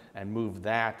people, and move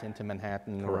that into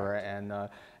Manhattan,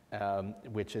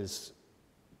 which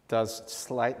does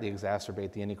slightly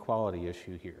exacerbate the inequality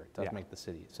issue here. It does make the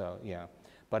city, so yeah.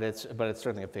 But it's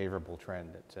certainly a favorable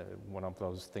trend. It's one of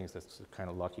those things that's kind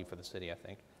of lucky for the city, I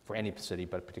think, for any city,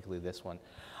 but particularly this one.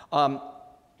 All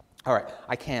right,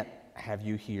 I can't have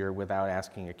you here without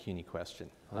asking a CUNY question.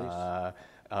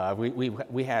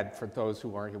 We had, for those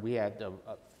who aren't here,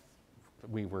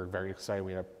 we were very excited.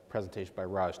 We had a presentation by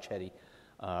Raj Chetty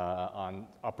on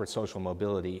upward social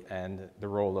mobility and the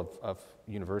role of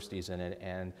universities in it,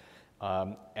 and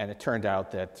it turned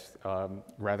out that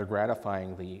rather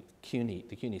gratifyingly,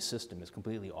 the CUNY system is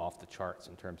completely off the charts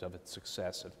in terms of its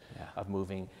success of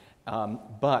moving,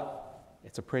 but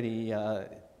it's a pretty,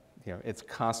 it's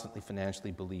constantly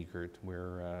financially beleaguered.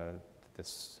 Where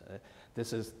this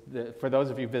is for those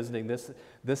of you visiting, this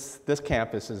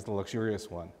campus is the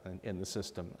luxurious one in the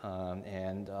system,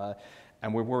 and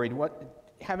we're worried.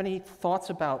 Have any thoughts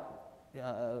about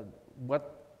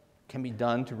what can be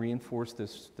done to reinforce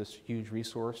this huge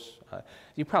resource?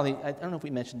 You probably, I don't know if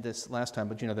we mentioned this last time,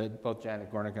 but that both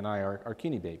Janet Gornick and I are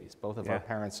CUNY babies. Both of our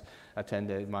parents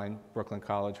attended, mine Brooklyn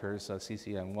College, hers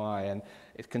CCNY, and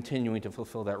it's continuing to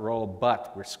fulfill that role,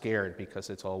 but we're scared because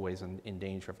it's always in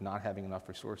danger of not having enough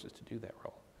resources to do that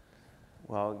role.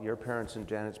 Well, your parents and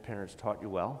Janet's parents taught you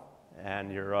well,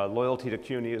 and your loyalty to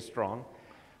CUNY is strong.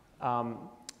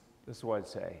 This is what I'd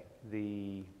say.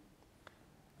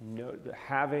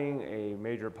 Having a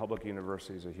major public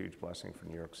university is a huge blessing for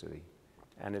New York City,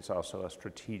 and it's also a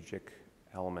strategic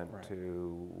element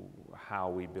to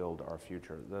how we build our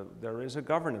future. There is a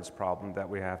governance problem that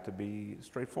we have to be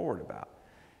straightforward about.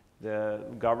 The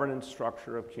governance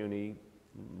structure of CUNY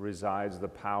resides the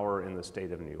power in the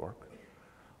state of New York,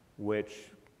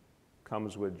 which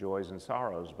comes with joys and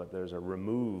sorrows, but there's a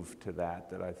remove to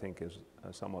that I think is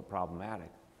somewhat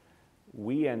problematic.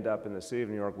 We end up in the city of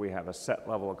New York, we have a set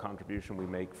level of contribution we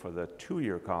make for the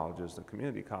two-year colleges, the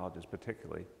community colleges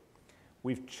particularly.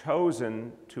 We've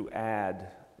chosen to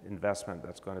add investment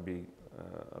that's going to be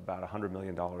about $100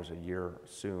 million a year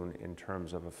soon in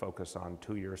terms of a focus on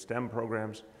two-year STEM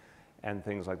programs and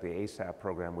things like the ASAP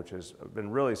program, which has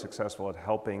been really successful at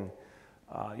helping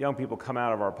young people come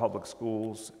out of our public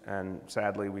schools, and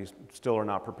sadly we still are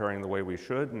not preparing the way we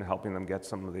should and helping them get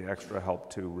some of the extra help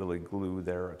to really glue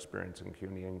their experience in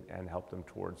CUNY and help them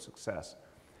towards success.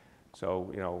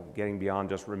 So, getting beyond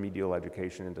just remedial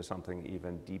education into something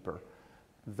even deeper.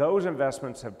 Those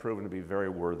investments have proven to be very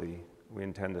worthy. We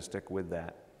intend to stick with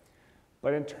that.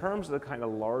 But in terms of the kind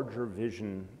of larger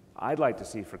vision I'd like to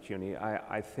see for CUNY,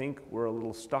 I think we're a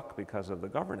little stuck because of the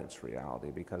governance reality,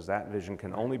 because that vision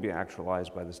can only be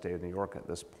actualized by the state of New York at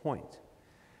this point.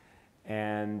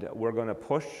 And we're going to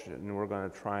push, and we're going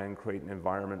to try and create an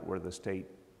environment where the state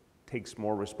takes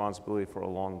more responsibility for a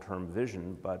long-term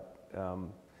vision, but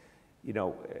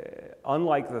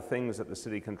unlike the things that the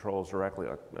city controls directly,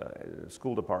 like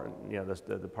school department,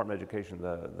 the Department of Education,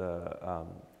 the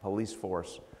police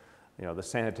force, the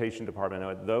sanitation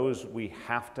department, those we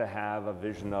have to have a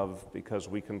vision of because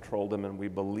we control them and we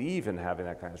believe in having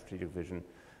that kind of strategic vision.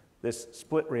 This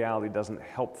split reality doesn't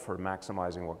help for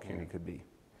maximizing what CUNY could be.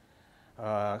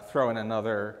 Throw in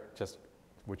another,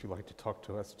 would you like to talk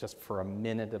to us just for a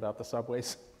minute about the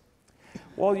subways?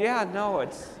 Well, yeah, no,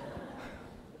 it's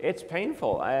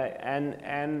painful.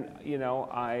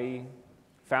 I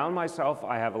found myself,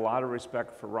 I have a lot of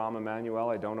respect for Rahm Emanuel.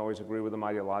 I don't always agree with him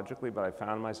ideologically, but I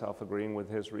found myself agreeing with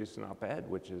his recent op-ed,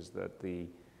 which is that the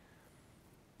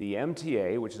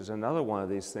MTA, which is another one of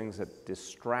these things that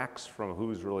distracts from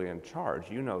who's really in charge.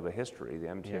 You know the history. The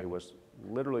MTA was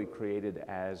literally created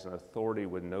as an authority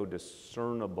with no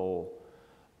discernible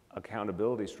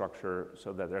accountability structure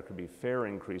so that there could be fare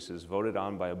increases voted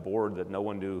on by a board that no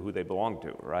one knew who they belonged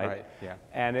to, right? Right, yeah.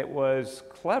 And it was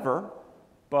clever,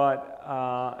 but,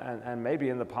 and maybe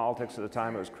in the politics at the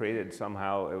time it was created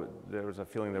somehow, there was a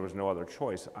feeling there was no other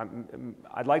choice.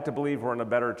 I'd like to believe we're in a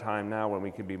better time now when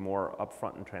we can be more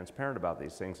upfront and transparent about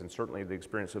these things, and certainly the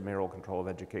experience of mayoral control of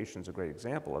education is a great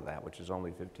example of that, which is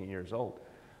only 15 years old.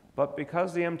 But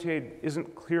because the MTA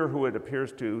isn't clear who it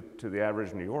appears to the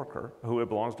average New Yorker, who it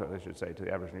belongs to, I should say, to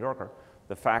the average New Yorker,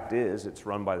 the fact is it's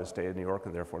run by the state of New York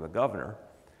and therefore the governor.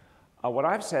 What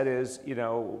I've said is, you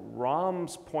know,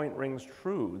 Rahm's point rings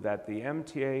true that the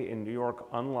MTA in New York,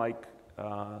 unlike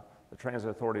the Transit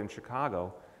Authority in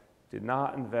Chicago, did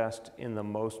not invest in the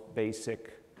most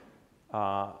basic,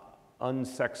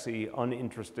 unsexy,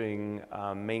 uninteresting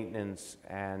maintenance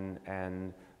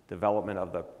and development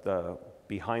of the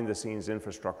behind-the-scenes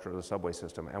infrastructure of the subway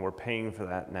system, and we're paying for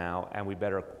that now, and we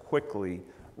better quickly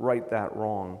right that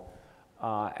wrong.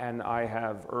 And I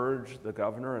have urged the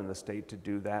governor and the state to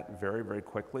do that very, very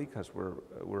quickly, because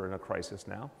we're in a crisis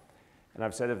now. And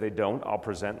I've said if they don't, I'll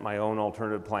present my own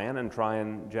alternative plan and try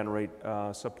and generate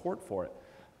support for it.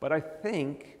 But I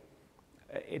think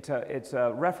it's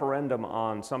a referendum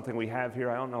on something we have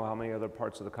here. I don't know how many other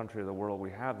parts of the country or the world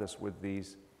we have this with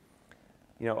these,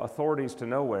 you know, authorities to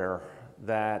nowhere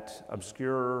that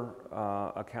obscure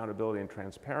accountability and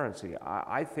transparency.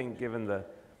 I think given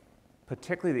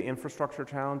particularly the infrastructure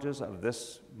challenges of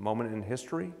this moment in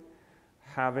history,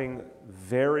 having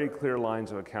very clear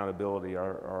lines of accountability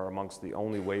are amongst the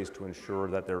only ways to ensure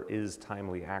that there is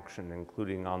timely action,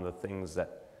 including on the things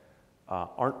that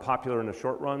aren't popular in the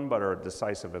short run, but are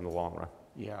decisive in the long run.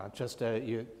 Yeah, just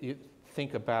you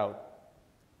think about,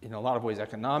 in a lot of ways,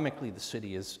 economically, the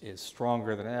city is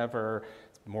stronger than ever.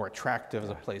 It's more attractive as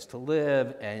a place to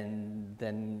live, and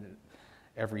then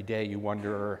every day you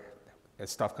wonder,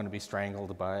 is stuff going to be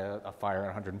strangled by a fire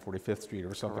on 145th Street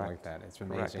or something like that? It's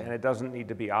amazing. Correct. And it doesn't need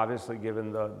to be, obviously,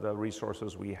 given the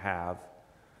resources we have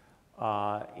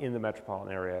in the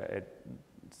metropolitan area.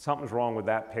 Something's wrong with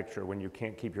that picture when you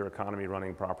can't keep your economy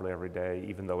running properly every day,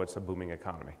 even though it's a booming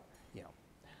economy.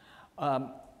 Yeah.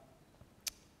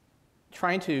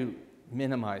 Trying to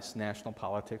minimize national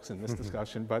politics in this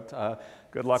discussion, but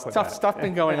good luck with that. Stuff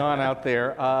been going on out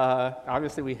there.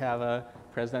 Obviously, we have a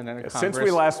president and a Congress. Since we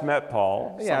last met,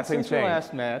 Paul, yeah, something since changed. we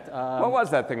last met. What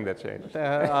was that thing that changed?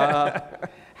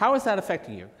 How is that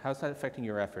affecting you? How is that affecting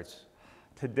your efforts?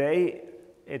 Today,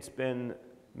 it's been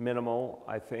minimal.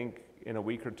 I think in a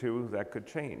week or two, that could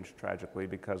change, tragically,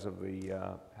 because of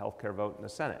the healthcare vote in the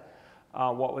Senate.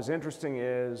 What was interesting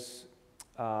is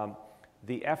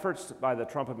the efforts by the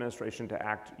Trump administration to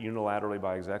act unilaterally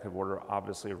by executive order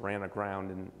obviously ran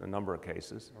aground in a number of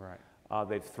cases. Right.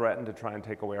 They've threatened to try and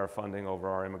take away our funding over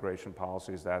our immigration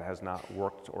policies. That has not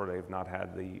worked, or they've not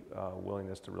had the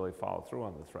willingness to really follow through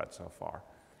on the threat so far.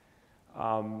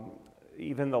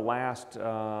 Even the last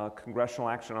congressional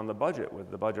action on the budget, with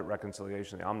the budget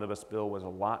reconciliation, the omnibus bill was a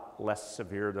lot less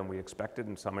severe than we expected.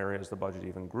 In some areas, the budget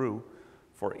even grew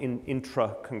for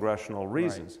intra-congressional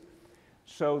reasons. Right.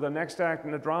 So the next act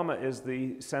in the drama is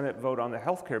the Senate vote on the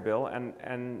health care bill,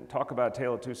 and talk about a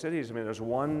tale of two cities. I mean,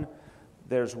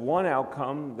 there's one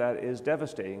outcome that is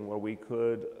devastating, where we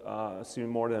could see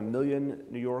more than 1 million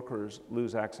New Yorkers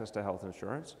lose access to health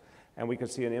insurance, and we could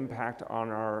see an impact on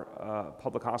our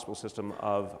public hospital system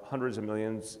of hundreds of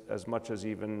millions, as much as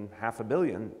even $500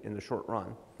 million in the short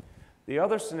run. The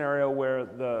other scenario where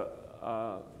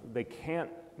they can't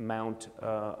mount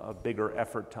a bigger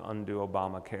effort to undo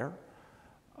Obamacare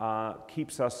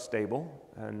keeps us stable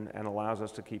and allows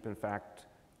us to keep, in fact,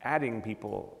 adding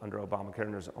people under Obamacare.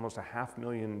 And there's almost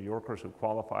 500,000 New Yorkers who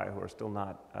qualify who are still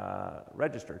not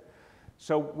registered.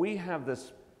 So we have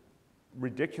this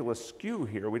ridiculous skew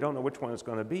here. We don't know which one it's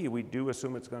going to be. We do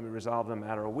assume it's going to be resolved in a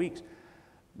matter of weeks.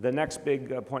 The next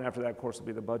big point after that, of course, will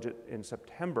be the budget in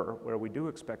September, where we do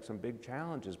expect some big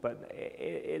challenges. But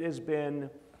it has been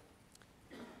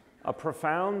a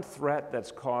profound threat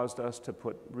that's caused us to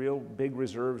put real big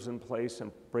reserves in place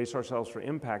and brace ourselves for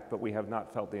impact, but we have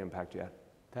not felt the impact yet.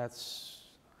 That's,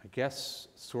 I guess,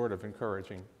 sort of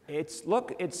encouraging.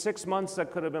 Look, it's 6 months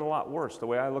that could have been a lot worse. The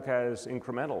way I look at it is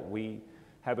incremental. We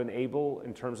have been able,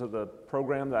 in terms of the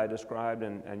program that I described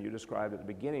and you described at the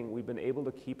beginning, we've been able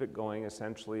to keep it going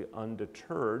essentially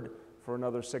undeterred for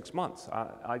another 6 months.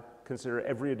 I consider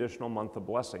every additional month a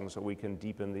blessing so we can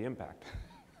deepen the impact.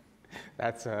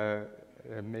 That's an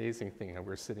amazing thing that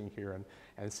we're sitting here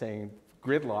and saying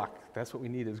gridlock. That's what we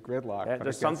need is gridlock. Yeah,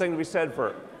 there's something to be said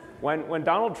for, when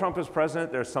Donald Trump is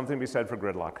president, there's something to be said for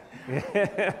gridlock.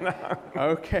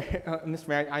 Okay, Mr.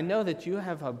 Mayor, I know that you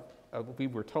have we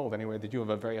were told anyway, that you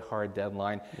have a very hard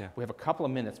deadline. Yeah. We have a couple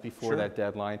of minutes before that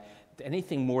deadline.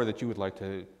 Anything more that you would like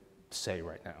to say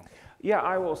right now? Yeah,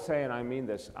 I will say, and I mean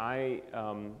this, I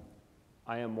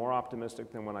am more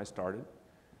optimistic than when I started.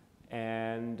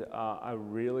 And I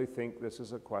really think this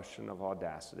is a question of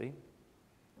audacity.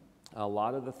 A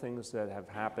lot of the things that have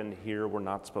happened here were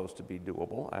not supposed to be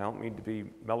doable. I don't mean to be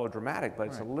melodramatic, but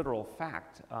it's a literal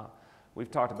fact. We've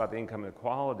talked about the income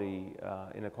inequality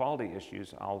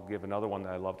issues. I'll give another one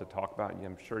that I love to talk about, and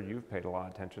I'm sure you've paid a lot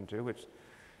of attention to, which,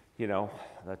 you know,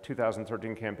 the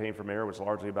 2013 campaign for mayor was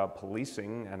largely about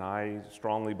policing, and I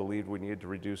strongly believed we needed to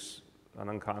reduce an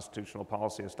unconstitutional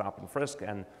policy of stop and frisk.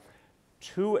 And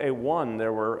to a one,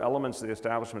 there were elements of the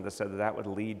establishment that said that that would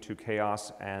lead to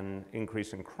chaos and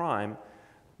increase in crime.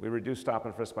 We reduced stop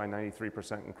and frisk by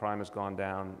 93%, and crime has gone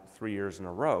down 3 years in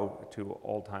a row to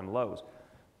all-time lows.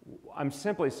 I'm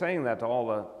simply saying that to all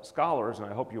the scholars, and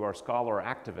I hope you are scholar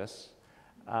activists,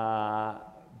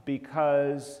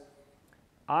 because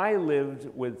I lived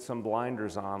with some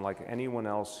blinders on, like anyone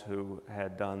else who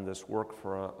had done this work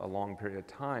for a long period of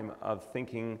time, of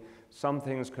thinking some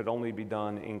things could only be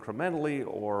done incrementally,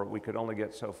 or we could only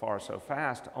get so far so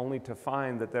fast, only to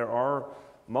find that there are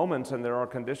moments and there are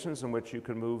conditions in which you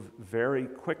can move very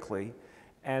quickly,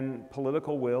 and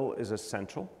political will is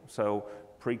essential. So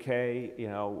pre-K, you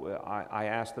know, I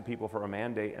asked the people for a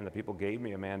mandate, and the people gave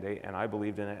me a mandate, and I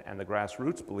believed in it, and the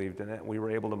grassroots believed in it, and we were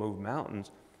able to move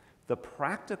mountains. The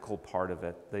practical part of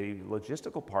it, the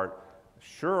logistical part,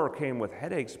 sure came with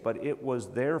headaches, but it was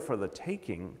there for the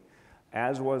taking,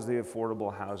 as was the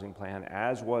affordable housing plan,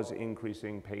 as was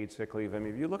increasing paid sick leave. I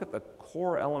mean, if you look at the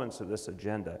core elements of this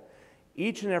agenda,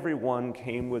 each and every one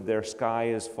came with their sky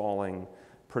is falling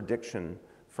prediction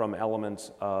from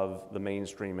elements of the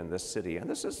mainstream in this city. And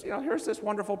this is, you know, here's this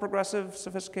wonderful, progressive,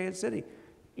 sophisticated city.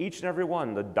 Each and every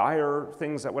one, the dire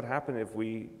things that would happen if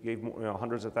we gave, you know,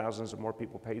 hundreds of thousands of more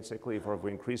people paid sick leave, or if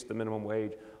we increased the minimum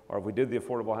wage, or if we did the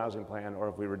affordable housing plan, or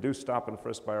if we reduced stop and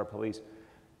frisk by our police.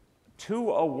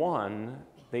 201,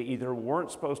 they either weren't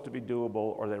supposed to be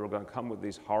doable, or they were going to come with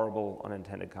these horrible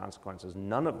unintended consequences.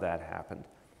 None of that happened.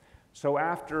 So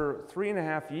after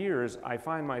 3.5 years, I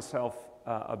find myself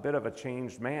a bit of a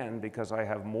changed man, because I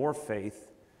have more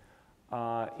faith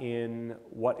in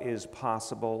what is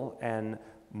possible and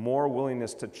more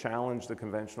willingness to challenge the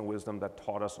conventional wisdom that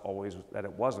taught us always that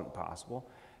it wasn't possible.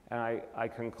 And I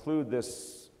conclude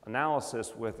this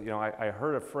analysis with, you know, I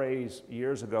heard a phrase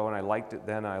years ago, and I liked it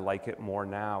then, and I like it more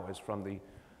now. It's from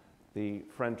the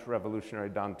French revolutionary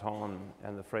Danton,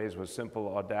 and the phrase was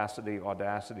simple: audacity,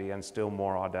 audacity, and still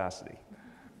more audacity.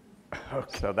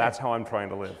 Okay. So that's how I'm trying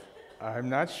to live. I'm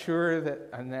not sure that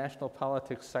a national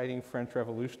politics citing French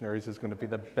revolutionaries is going to be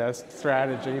the best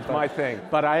strategy. But, my thing.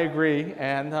 But I agree.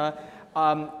 And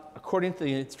according to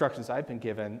the instructions I've been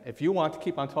given, if you want to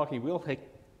keep on talking, we'll take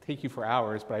you for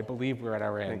hours, but I believe we're at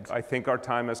our end. I think our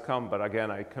time has come. But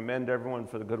again, I commend everyone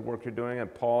for the good work you're doing.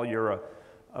 And Paul, you're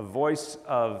a voice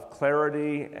of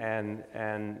clarity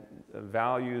and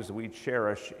values we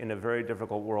cherish in a very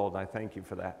difficult world. I thank you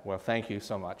for that. Well, thank you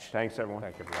so much. Thanks, everyone.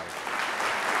 Thank you, everybody.